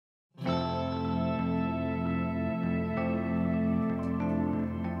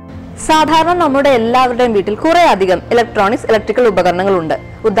സാധാരണ നമ്മുടെ എല്ലാവരുടെയും വീട്ടിൽ കുറെ അധികം ഇലക്ട്രിക്കൽ ഉപകരണങ്ങളുണ്ട്.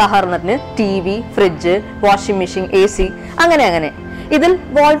 ഉദാഹരണത്തിന് TV, fridge, washing machine, AC അങ്ങനെ. ഇതിൽ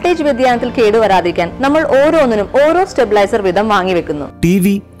വോൾട്ടേജ് വ്യതിയാനത്തിൽ കേടുവരാതിരിക്കാൻ നമ്മൾ ഓരോന്നിനും ഓരോ സ്റ്റെബിലൈസർ വീതം വാങ്ങിവെക്കുന്നു.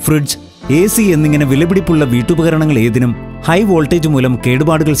 ടിവി, ഫ്രിഡ്ജ്, AC എന്നിങ്ങനെ വിലപിടിപ്പുള്ള വീട്ടുപകരണങ്ങൾ ഏതിനും ഹൈ വോൾട്ടേജ് മൂലം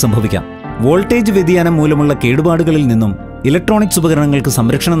കേടുപാടുകൾ സംഭവിക്കാം. വോൾട്ടേജ് വ്യതിയാനം മൂലമുള്ള കേടുപാടുകളിൽ നിന്നും ഇലക്ട്രോണിക്സ് ഉപകരണങ്ങൾക്ക്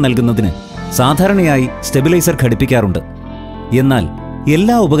സംരക്ഷണം നൽകുന്നതിന് സാധാരണയായി സ്റ്റെബിലൈസർ ഘടിപ്പിക്കാറുണ്ട്. എന്നാൽ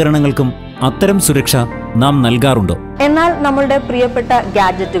എല്ലാ ഉപകരണങ്ങൾക്കും അത്തരം സുരക്ഷ നാം നൽകാറുണ്ടോ? എന്നാൽ നമ്മളുടെ പ്രിയപ്പെട്ട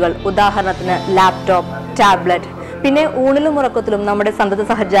ഗാഡ്ജറ്റുകൾ, ഉദാഹരണത്തിന് ലാപ്ടോപ്പ്, ടാബ്ലറ്റ്, പിന്നെ ഊണിലും ഉറക്കത്തിലും നമ്മുടെ സന്തത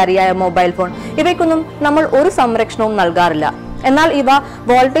സഹചാരിയായ മൊബൈൽ ഫോൺ, ഇവയ്ക്കൊന്നും നമ്മൾ ഒരു സംരക്ഷണവും നൽകാറില്ല. എന്നാൽ ഇവ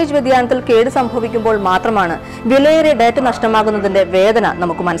വോൾട്ടേജ് വ്യതിയാനത്തിൽ കേട് സംഭവിക്കുമ്പോൾ മാത്രമാണ് വിലയേറിയ ഡാറ്റ നഷ്ടമാകുന്നതിന്റെ വേദന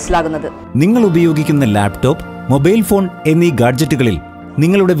നമുക്ക് മനസ്സിലാകുന്നത്. നിങ്ങൾ ഉപയോഗിക്കുന്ന ലാപ്ടോപ്പ്, മൊബൈൽ ഫോൺ എന്നീ ഗാഡ്ജറ്റുകളിൽ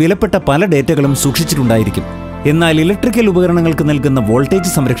നിങ്ങളുടെ വിലപ്പെട്ട പല ഡേറ്റകളും സൂക്ഷിച്ചിട്ടുണ്ടായിരിക്കും. എന്നാൽ ഇലക്ട്രിക്കൽ ഉപകരണങ്ങൾക്ക് നൽകുന്ന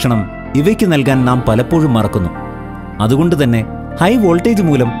വോൾട്ടേജ് സംരക്ഷണം ഇവയ്ക്ക് നൽകാൻ നാം പലപ്പോഴും മറക്കുന്നു. അതുകൊണ്ട് തന്നെ ഹൈ വോൾട്ടേജ്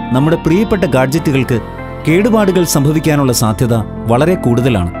മൂലം നമ്മുടെ പ്രിയപ്പെട്ട ഗാഡ്ജറ്റുകൾക്ക് കേടുപാടുകൾ സംഭവിക്കാനുള്ള സാധ്യത വളരെ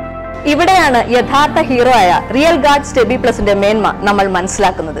കൂടുതലാണ്. ഇവിടെയാണ് യഥാർത്ഥ ഹീറോ ആയ റിയൽഗാർഡ് സ്റ്റെബിപ്ലസിന്റെ മേന്മ നമ്മൾ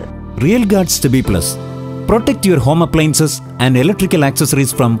മനസ്സിലാക്കുന്നത്. റിയൽഗാർഡ് സ്റ്റെബിപ്ലസ് protect your home appliances and electrical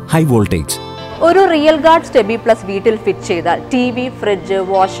accessories from high voltage. ഒരു റിയൽഗാർഡ് സ്റ്റെബിപ്ലസ് വീട്ടിൽ ഫിറ്റ് ചെയ്താൽ TV, fridge,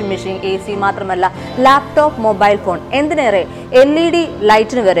 washing machine, AC മാത്രമല്ല ലാപ്ടോപ്പ്, മൊബൈൽ ഫോൺ, എന്തിനേറെ LED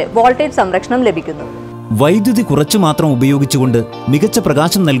ലൈറ്റിന് വരെ വോൾട്ടേജ് സംരക്ഷണം ലഭിക്കുന്നു. വൈദ്യുതി കുറച്ചു മാത്രം ഉപയോഗിച്ചുകൊണ്ട് മികച്ച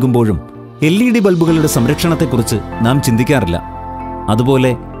പ്രകാശം നൽകുമ്പോഴും LED ബൾബുകളുടെ സംരക്ഷണത്തെക്കുറിച്ച് നാം ചിന്തിക്കാറില്ല.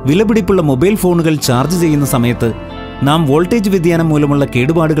 അതുപോലെ വിലപിടിപ്പുള്ള മൊബൈൽ ഫോണുകൾ ചാർജ് ചെയ്യുന്ന സമയത്ത് നാം വോൾട്ടേജ് വ്യതിയാനം മൂലമുള്ള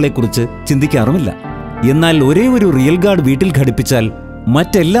കേടുപാടുകളെക്കുറിച്ച് ചിന്തിക്കാറുമില്ല. എന്നാൽ ഒരേ ഒരു റിയൽഗാർഡ് വീട്ടിൽ ഘടിപ്പിച്ചാൽ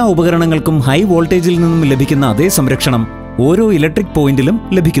മറ്റെല്ലാ ഉപകരണങ്ങൾക്കും ഹൈ വോൾട്ടേജിൽ നിന്നും ലഭിക്കുന്ന അതേ സംരക്ഷണം ഓരോ ഇലക്ട്രിക് പോയിന്റിലും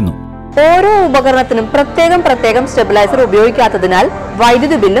ലഭിക്കുന്നു. ഓരോ ഉപകരണത്തിനും പ്രത്യേകം സ്റ്റെബിലൈസർ ഉപയോഗിക്കാത്തതിനാൽ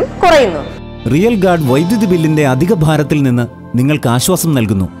വൈദ്യുതി ബില്ലും കുറയുന്നു. റിയൽഗാർഡ് വൈദ്യുതി ബില്ലിന്റെ അധിക ഭാരത്തിൽ നിന്ന് നിങ്ങൾക്ക് ആശ്വാസം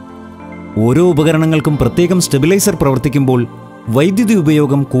നൽകുന്നു. ഓരോ ഉപകരണങ്ങൾക്കും പ്രത്യേകം സ്റ്റെബിലൈസർ പ്രവർത്തിക്കുമ്പോൾ വൈദ്യുതി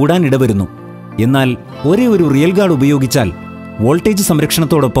ഉപയോഗം കൂടാനിടവരുന്നു. എന്നാൽ ഒരേ ഒരു റിയൽഗാർഡ് ഉപയോഗിച്ചാൽ വോൾട്ടേജ്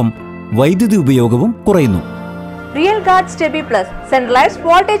സംരക്ഷണത്തോടൊപ്പം വൈദ്യുതി ഉപയോഗവും കുറയുന്നു. റിയൽഗാർഡ് സ്റ്റെബിപ്ലസ് സെൻട്രലൈസ്ഡ്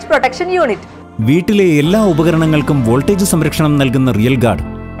വോൾട്ടേജ് പ്രൊട്ടക്ഷൻ യൂണിറ്റ്. വീട്ടിലെ എല്ലാ ഉപകരണങ്ങൾക്കും വോൾട്ടേജ് സംരക്ഷണം നൽകുന്ന റിയൽഗാർഡ്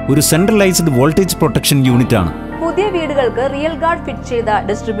ഒരു സെൻട്രലൈസ്ഡ് വോൾട്ടേജ് പ്രൊട്ടക്ഷൻ യൂണിറ്റ് ആണ്. പുതിയ വീടുകൾക്ക് റിയൽഗാർഡ് ഫിറ്റ് ചെയ്ത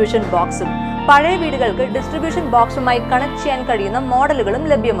ഡിസ്ട്രിബ്യൂഷൻ ബോക്സും പഴയ വീടുകൾക്ക് ഡിസ്ട്രിബ്യൂഷൻ ബോക്സുമായി കണക്ട് ചെയ്യാൻ കഴിയുന്ന മോഡലുകളും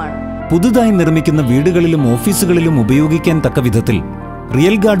ലഭ്യമാണ്. പുതുതായി നിർമ്മിക്കുന്ന വീടുകളിലും ഓഫീസുകളിലും ഉപയോഗിക്കാൻ തക്ക വിധത്തിൽ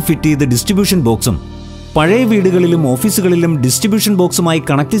റിയൽഗാർഡ് ഫിറ്റ് ചെയ്ത ഡിസ്ട്രിബ്യൂഷൻ ബോക്സും പഴയ വീടുകളിലും ഓഫീസുകളിലും ഡിസ്ട്രിബ്യൂഷൻ ബോക്സുമായി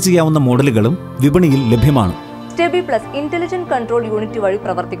കണക്ട് ചെയ്യാവുന്ന മോഡലുകളും വിപണിയിൽ ലഭ്യമാണ്. സ്റ്റെബിപ്ലസ് ഇന്റലിജന്റ് കൺട്രോൾ യൂണിറ്റ് വഴി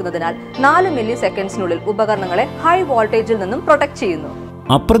പ്രവർത്തിക്കുന്നതിനാൽ 4 മില്ലി സെക്കൻഡ്സിനുള്ളിൽ ഉപകരണങ്ങളെ ഹൈ വോൾട്ടേജിൽ നിന്നും പ്രൊട്ടക്ട് ചെയ്യുന്നു.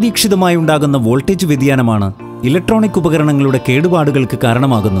 അപ്രതീക്ഷിതമായി ഉണ്ടാകുന്ന വോൾട്ടേജ് വ്യതിയാനമാണ് ഇലക്ട്രോണിക് ഉപകരണങ്ങളുടെ കേടുപാടുകൾക്ക്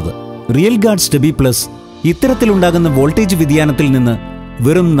കാരണമാകുന്നത്. റിയൽഗാർഡ് സ്റ്റെബിപ്ലസ് ഇത്തരത്തിലുണ്ടാകുന്ന വോൾട്ടേജ് വ്യതിയാനത്തിൽ നിന്ന്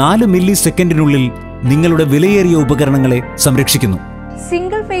വെറും 4 മില്ലി സെക്കൻഡിനുള്ളിൽ നിങ്ങളുടെ വിലയേറിയ ഉപകരണങ്ങളെ സംരക്ഷിക്കുന്നു.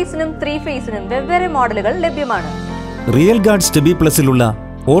 സിംഗിൾ ഫേസിനും 3 ഫേസിനും വെവ്വേറെ മോഡലുകൾ ലഭ്യമാണ്. റിയൽഗാർഡ് സ്റ്റെബിപ്ലസിലുള്ള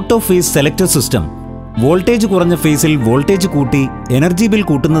auto face selector system voltage കുറഞ്ഞ ഫേസിൽ വോൾട്ടേജ് കൂട്ടി എനർജി ബിൽ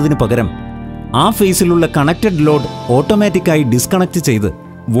കൂട്ടുന്നതിന് പകരം ആ ഫേസിലുള്ള കണക്റ്റഡ് ലോഡ് ഓട്ടോമാറ്റിക്കായി ഡിസ്കണക്ട് ചെയ്ത്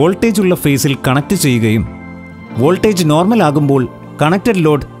വോൾട്ടേജ് ഉള്ള ഫേസിൽ കണക്ട് ചെയ്യുകയും വോൾട്ടേജ് നോർമൽ ആകുമ്പോൾ കണക്റ്റഡ്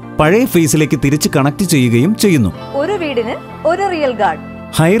ലോഡ് പഴയ ഫേസിലേക്ക് തിരിച്ച് കണക്ട് ചെയ്യുകയും ചെയ്യുന്നു. ഒരു വീടിന് ഒരു റിയൽഗാർഡ്.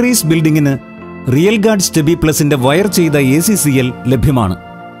 ഹൈറൈസ് ബിൽഡിംഗിന് റിയൽഗാർഡ് സ്റ്റെബിപ്ലസിന്റെ വയർ ചെയ്ത ACCL ലഭ്യമാണ്.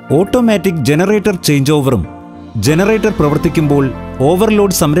 ഓട്ടോമാറ്റിക് ജനറേറ്റർ ചേഞ്ച് ഓവറും ജനറേറ്റർ പ്രവർത്തിക്കുമ്പോൾ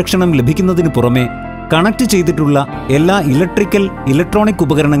ഓവർലോഡ് സംരക്ഷണം ലഭിക്കുന്നതിന് പുറമെ കണക്ട് ചെയ്തിട്ടുള്ള എല്ലാ ഇലക്ട്രോണിക്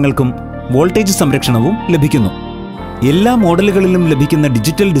ഉപകരണങ്ങൾക്കും വോൾട്ടേജ് സംരക്ഷണവും ലഭിക്കുന്നു. എല്ലാ മോഡലുകളിലും ലഭിക്കുന്ന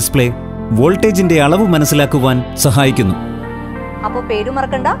ഡിജിറ്റൽ ഡിസ്പ്ലേ വോൾട്ടേജിന്റെ അളവ് മനസ്സിലാക്കുവാൻ സഹായിക്കുന്നു. അപ്പോൾ പേര്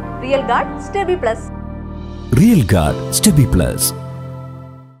മറക്കണ്ട, റിയൽഗാർഡ് സ്റ്റെബിപ്ലസ്. റിയൽഗാർഡ് സ്റ്റെബിപ്ലസ്.